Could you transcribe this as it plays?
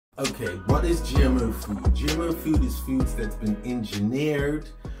Okay, what is GMO food? GMO food is foods that's been engineered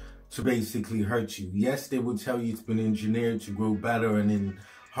to basically hurt you. Yes, they will tell you it's been engineered to grow better and in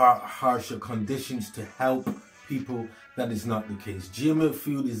harsher conditions to help people. That is not the case. GMO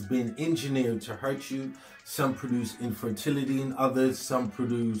food has been engineered to hurt you. Some produce infertility in others, some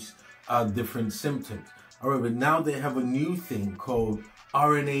produce different symptoms. However, now they have a new thing called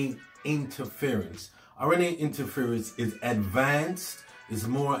RNA interference. RNA interference is advanced, is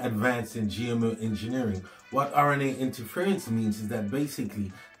more advanced than GMO engineering. What RNA interference means is that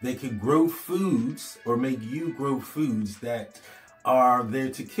basically they can grow foods or make you grow foods that are there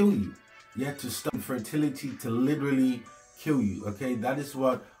to kill you. Yeah, to stop fertility, to literally kill you. Okay, that is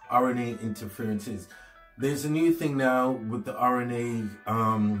what RNA interference is. There's a new thing now with the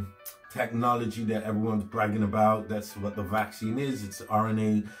RNA technology that everyone's bragging about. That's what the vaccine is. It's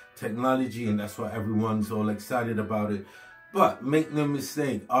RNA technology, and that's why everyone's all excited about it. But make no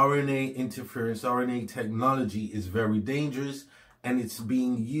mistake, RNA interference, RNA technology is very dangerous, and it's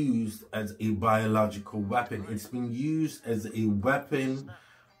being used as a biological weapon. It's been used as a weapon.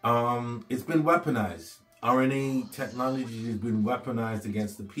 It's been weaponized. RNA technology has been weaponized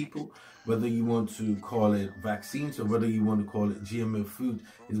against the people. Whether you want to call it vaccines or whether you want to call it GMO food,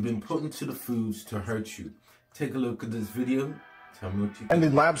 it's been put into the foods to hurt you. Take a look at this video. Tell me what you think. And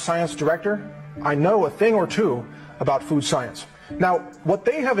the lab science director, I know a thing or two about food science. Now, what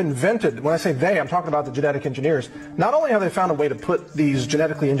they have invented, when I say they, I'm talking about the genetic engineers, not only have they found a way to put these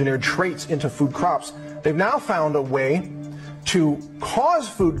genetically engineered traits into food crops, they've now found a way to cause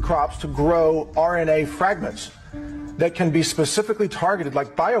food crops to grow RNA fragments that can be specifically targeted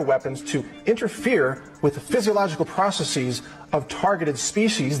like bioweapons to interfere with the physiological processes of targeted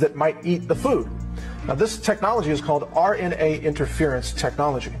species that might eat the food. Now, this technology is called RNA interference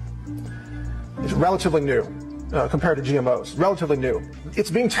technology. It's relatively new compared to GMOs, relatively new. It's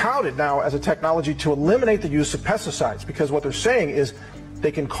being touted now as a technology to eliminate the use of pesticides, because what they're saying is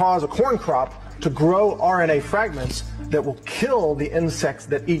they can cause a corn crop to grow RNA fragments that will kill the insects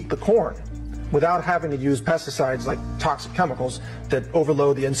that eat the corn without having to use pesticides like toxic chemicals that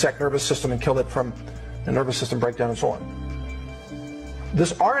overload the insect nervous system and kill it from a nervous system breakdown and so on.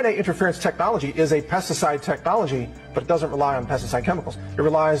 This RNA interference technology is a pesticide technology, but it doesn't rely on pesticide chemicals. It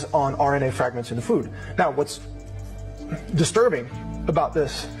relies on RNA fragments in the food. Now, what's disturbing about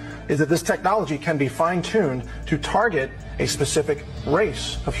this is that this technology can be fine-tuned to target a specific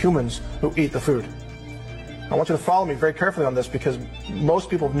race of humans who eat the food. I want you to follow me very carefully on this, because most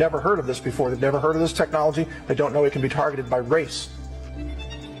people have never heard of this before. They've never heard of this technology. They don't know it can be targeted by race.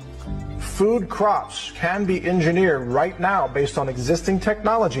 Food crops can be engineered right now based on existing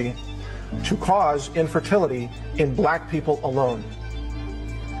technology to cause infertility in black people alone.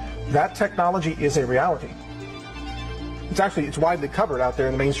 That technology is a reality. It's widely covered out there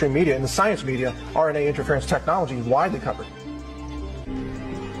in the mainstream media, in the science media. RNA interference technology is widely covered.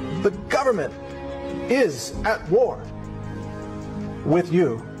 The government is at war with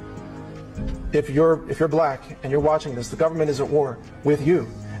you. If you're black and you're watching this, the government is at war with you,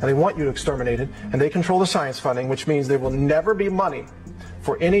 and they want you exterminated, and they control the science funding, which means there will never be money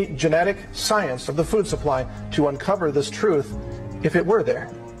for any genetic science of the food supply to uncover this truth. If it were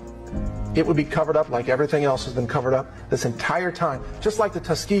there, it would be covered up like everything else has been covered up this entire time. Just like the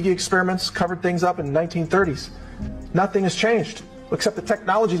Tuskegee experiments covered things up in the 1930s. Nothing has changed, except the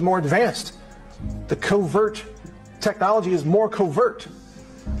technology is more advanced. The covert technology is more covert.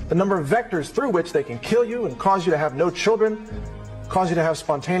 The number of vectors through which they can kill you and cause you to have no children, cause you to have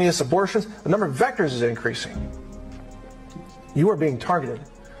spontaneous abortions, the number of vectors is increasing. You are being targeted.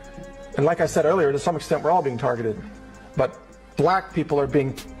 And like I said earlier, to some extent we're all being targeted. But black people are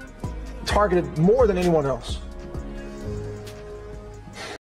being targeted more than anyone else.